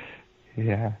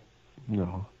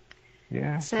 No.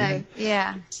 Yeah. So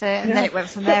and then it went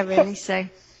from there, really. So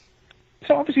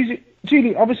obviously,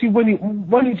 Julie,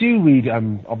 when you do read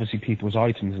obviously people's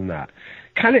items and that,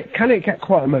 can it get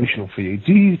quite emotional for you?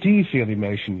 Do you feel the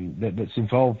emotion that's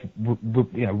involved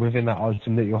within that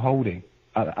item that you're holding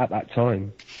at that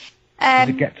time? Does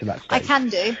it get to that stage?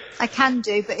 I can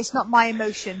do, but it's not my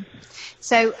emotion.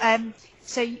 So I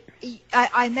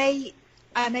may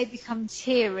become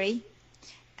teary,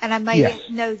 and I may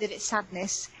know that it's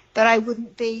sadness, but I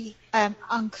wouldn't be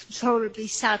uncontrollably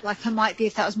sad like I might be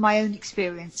if that was my own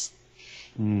experience.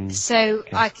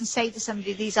 I can say to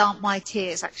somebody, these aren't my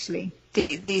tears, actually.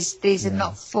 These are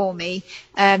not for me.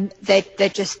 They're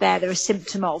just there. They're a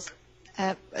symptom of.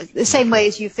 The same way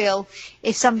as you feel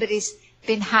if somebody's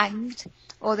been hanged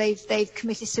or they've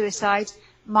committed suicide,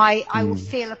 I will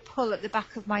feel a pull at the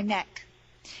back of my neck,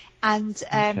 and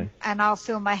I'll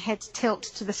feel my head tilt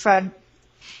to the front,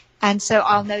 and so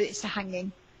I'll know it's a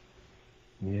hanging.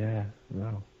 Yeah.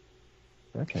 Wow.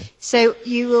 Okay. So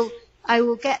I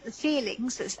will get the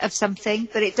feelings of something,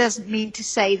 but it doesn't mean to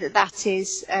say that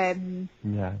is. I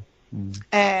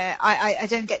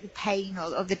don't get the pain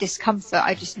or the discomfort.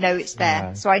 I just know it's there.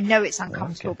 Yeah. So I know it's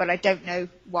uncomfortable, but I don't know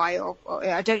why, or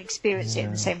I don't experience it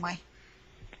in the same way.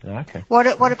 Okay.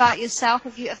 What about yourself?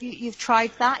 You've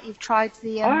tried that? You've tried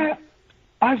the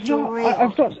jewelry?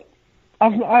 I've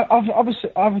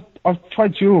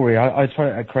tried jewelry. I tried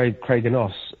it at Craig and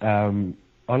Oss, and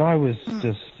I was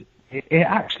just.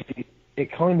 It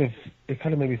kind of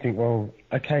made me think, well,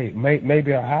 okay,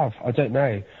 maybe I have. I don't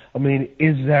know. I mean,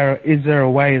 is there a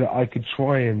way that I could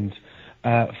try and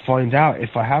find out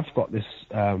if I have got this,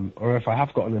 or if I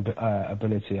have got an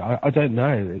ability? I don't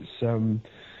know.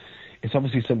 It's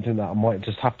obviously something that I might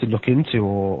just have to look into,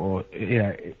 or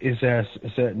is there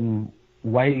certain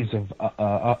ways of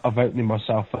opening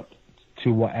myself up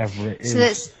to whatever it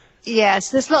is? So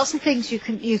there's lots of things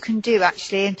you can do,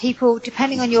 actually, and people,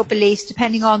 depending on your beliefs,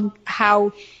 depending on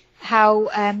how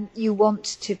you want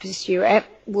to pursue it,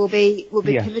 will be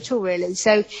pivotal, really.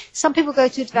 So some people go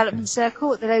to a development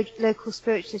circle at the local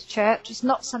spiritualist church. It's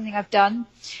not something I've done.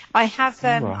 I have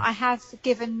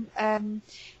given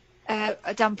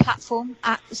done platform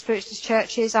at the spiritualist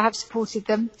churches. I have supported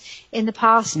them in the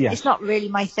past. Yes. It's not really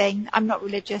my thing. I'm not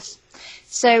religious.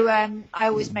 So I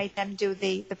always made them do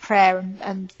the prayer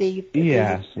and the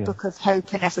book of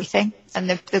hope and everything, and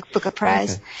the book of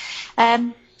prayers.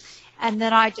 Okay. And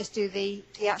then I just do the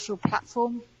actual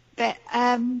platform bit.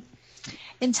 In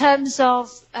terms of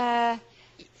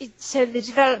so the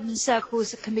development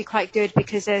circles can be quite good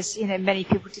because there's many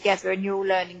people together and you're all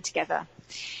learning together.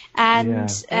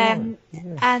 And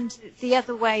and the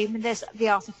other way, I mean, there's the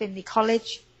Arthur Findlay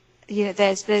College.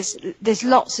 There's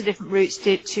lots of different routes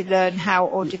to learn how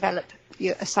or develop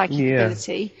a psychic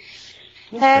ability.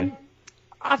 Okay.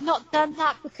 I've not done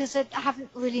that because I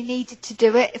haven't really needed to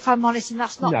do it, if I'm honest, and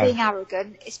that's not being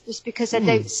arrogant. It's just because I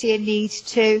don't see a need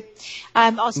to.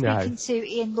 I was speaking to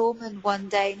Ian Lawman one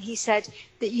day, and he said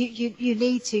that you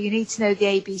need to know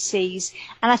the ABCs,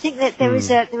 and I think that there is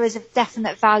a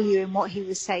definite value in what he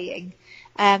was saying.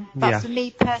 But for me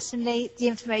personally, the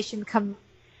information comes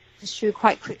through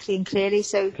quite quickly and clearly.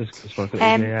 So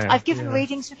I've given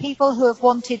readings for people who have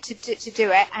wanted to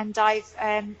do it, and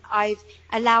I've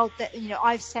allowed that.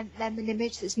 I've sent them an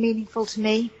image that's meaningful to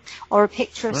me, or a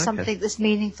picture of something that's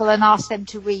meaningful, and asked them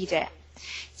to read it.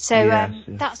 So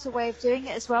that's a way of doing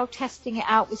it as well, testing it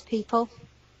out with people.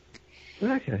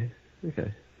 Okay,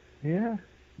 yeah.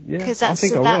 Because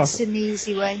that's an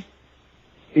easy way.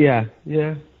 Yeah.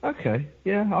 Okay.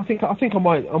 Yeah. I think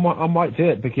I might do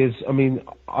it because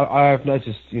I have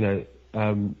noticed the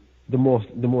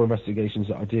more investigations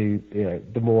that I do,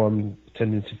 the more I'm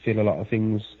tending to feel a lot of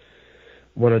things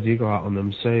when I do go out on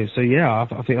them. So yeah,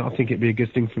 I think it'd be a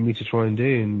good thing for me to try and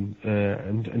do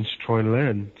and to try and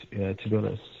learn, to be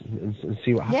honest, and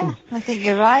see what happens. Yeah, I think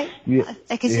you're right. Yeah.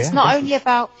 Because it's not only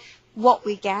about what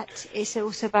we get; it's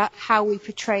also about how we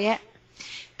portray it.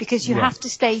 because you have to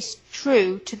stay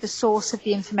true to the source of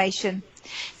the information.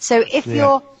 So if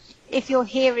you're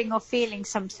hearing or feeling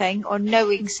something, or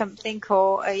knowing something,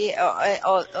 or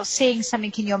seeing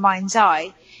something in your mind's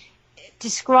eye,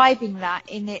 describing that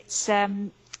in its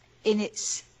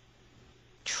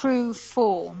true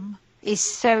form is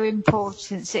so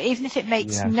important. So even if it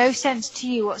makes no sense to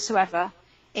you whatsoever,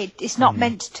 it's not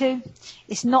meant to.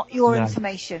 It's not your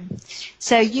information.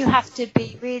 So you have to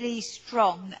be really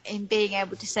strong in being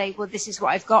able to say, well, this is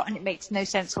what I've got and it makes no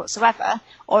sense whatsoever,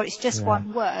 or it's just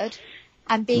one word,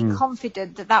 and being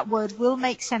confident that that word will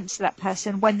make sense to that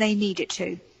person when they need it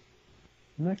to.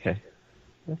 Okay.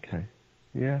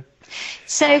 Yeah.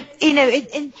 So,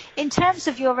 in terms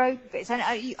of your own bits,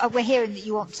 we're hearing that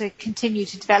you want to continue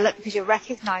to develop because you're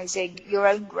recognising your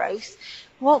own growth.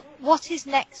 What is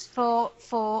next for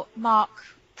Mark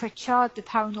Pritchard, the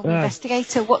paranormal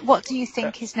investigator? What do you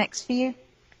think is next for you?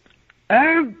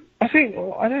 I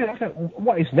don't.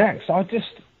 What is next? I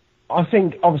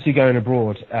think obviously going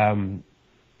abroad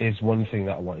is one thing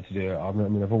that I wanted to do. I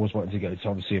mean, I've always wanted to go to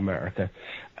obviously America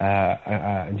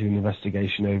and do an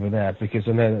investigation over there, because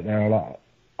I know that there are a lot.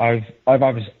 I've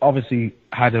obviously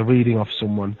had a reading off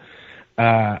someone,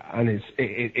 and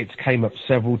it's came up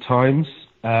several times,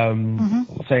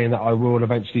 saying that I will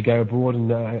eventually go abroad and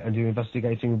do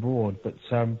investigating abroad. But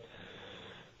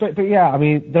yeah, I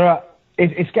mean,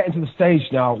 it's getting to the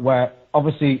stage now where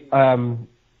obviously.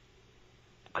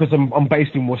 Because I'm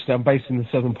based in Worcester, I'm based in the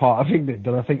southern part of England,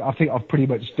 and I think I've pretty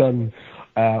much done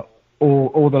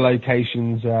all the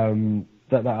locations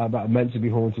that are meant to be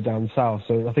haunted down south.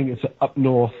 So I think it's up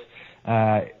north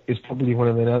is probably one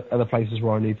of the other places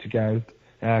where I need to go,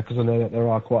 because I know that there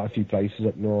are quite a few places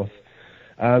up north.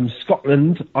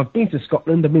 Scotland, I've been to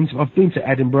Scotland. I've been to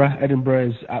Edinburgh.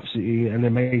 Edinburgh is absolutely an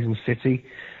amazing city.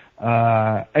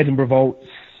 Edinburgh Vaults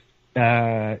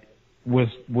was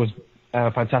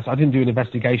fantastic. I didn't do an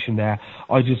investigation there.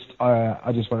 I just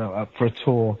went out for a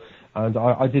tour, and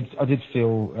I did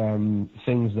feel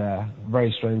things there,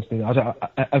 very strange things.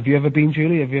 Have you ever been,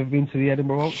 Julie? Have you ever been to the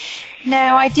Edinburgh Vaults? No,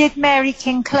 I did Mary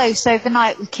King Close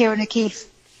overnight with Kieran O'Keefe.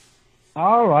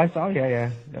 Oh right. Oh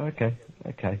yeah. Okay.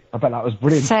 I bet that was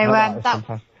brilliant. So that was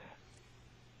fantastic.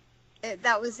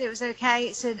 It was okay.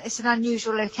 It's an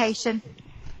unusual location.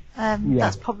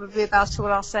 That's probably about all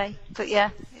I'll say. But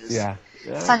yeah, it was. Yeah.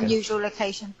 It's an unusual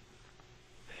location.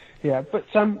 Yeah, but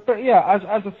yeah,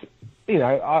 I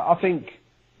think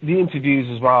the interviews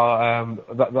as well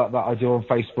that I do on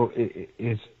Facebook,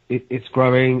 it's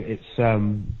growing. It's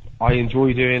I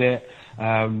enjoy doing it.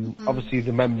 Obviously,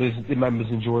 the members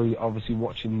enjoy obviously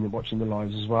watching the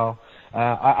lives as well.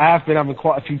 I have been having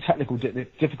quite a few technical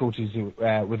difficulties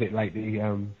with it lately,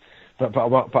 but I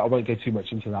won't go too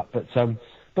much into that.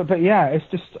 But yeah, it's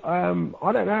just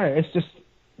I don't know. It's just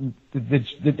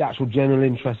the actual general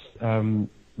interest that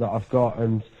I've got,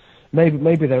 and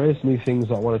maybe there is new things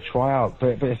that I want to try out.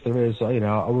 But if there is, I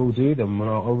will do them, and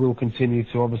I will continue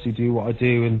to obviously do what I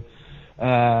do, and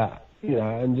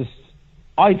and just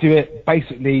I do it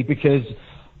basically because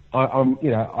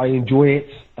I enjoy it.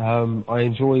 I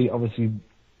enjoy obviously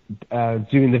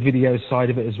doing the video side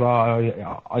of it as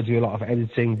well. I do a lot of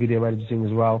video editing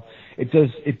as well. It does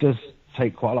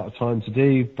take quite a lot of time to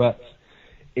do, but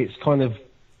it's kind of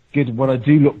good when I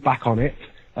do look back on it.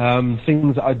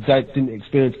 Things that I didn't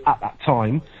experience at that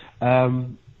time.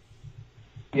 When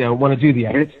I do the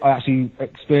edits, I actually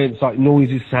experience like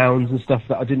noises, sounds, and stuff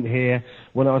that I didn't hear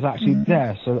when I was actually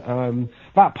there. So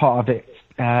that part of it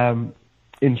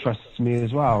interests me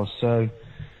as well. So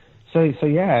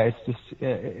yeah,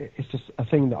 it's just a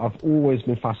thing that I've always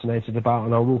been fascinated about,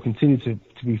 and I will continue to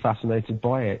be fascinated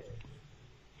by it.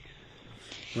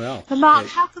 Well, but Mark,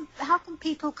 how can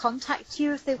people contact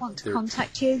you if they want to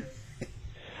contact you?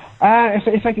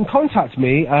 If they can contact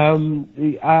me, I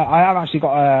have actually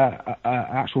got a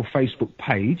actual Facebook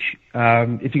page.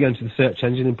 If you go into the search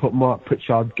engine and put Mark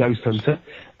Pritchard Ghost Hunter,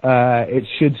 it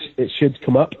should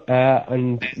come up,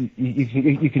 and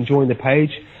you can join the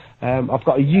page. I've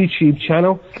got a YouTube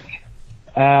channel.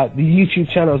 The YouTube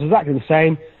channel is exactly the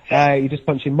same. You just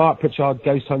punch in Mark Pritchard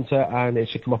Ghost Hunter, and it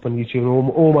should come up on YouTube.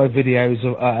 And all my videos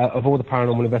of all the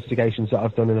paranormal investigations that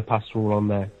I've done in the past are all on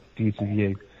there for you to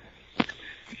view.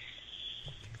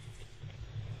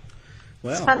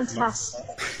 Well,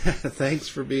 fantastic. Thanks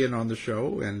for being on the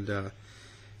show, and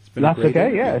it's been That's a great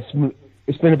okay. interview. Yeah,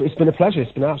 it's been a pleasure.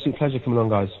 It's been an absolute pleasure coming on,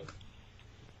 guys.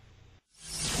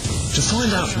 To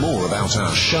find out more about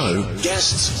our show,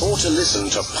 guests, or to listen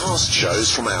to past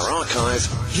shows from our archive,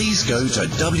 please go to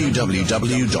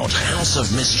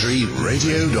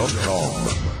www.houseofmysteryradio.com.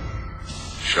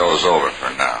 Show's over for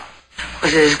now.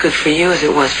 Was it as good for you as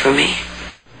it was for me?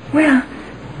 Well,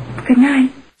 good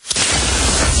night.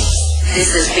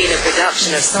 This has been a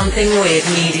production of Something Weird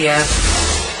Media.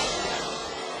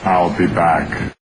 I'll be back.